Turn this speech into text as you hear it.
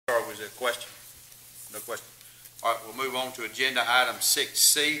there a question? No question. All right, we'll move on to agenda item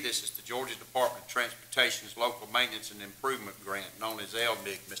 6C. This is the Georgia Department of Transportation's Local Maintenance and Improvement Grant, known as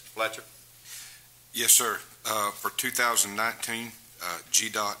LMIG. Mr. Fletcher. Yes, sir. For 2019,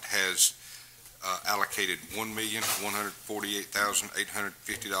 DoT has allocated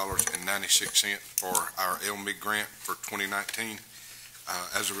 $1,148,850.96 for our LMIG grant for 2019.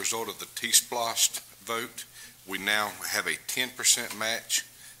 As a result of the T-SPLOST vote, we now have a 10% match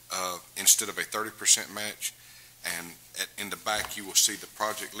instead of a 30% match. And in the back, you will see the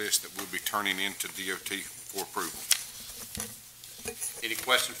project list that we'll be turning into DoT for approval. Any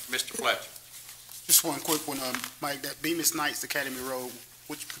questions for Mr. Fletcher? Just one quick one, Mike. That Bemis Knights Academy Road,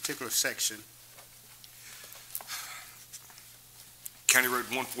 which particular section? County Road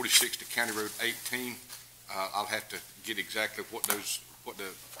 146 to County Road 18. I'll have to get exactly what the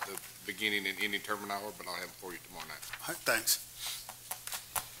beginning and ending terminal are, but I'll have it for you tomorrow night. All right, thanks.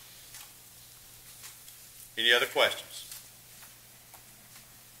 Any other questions?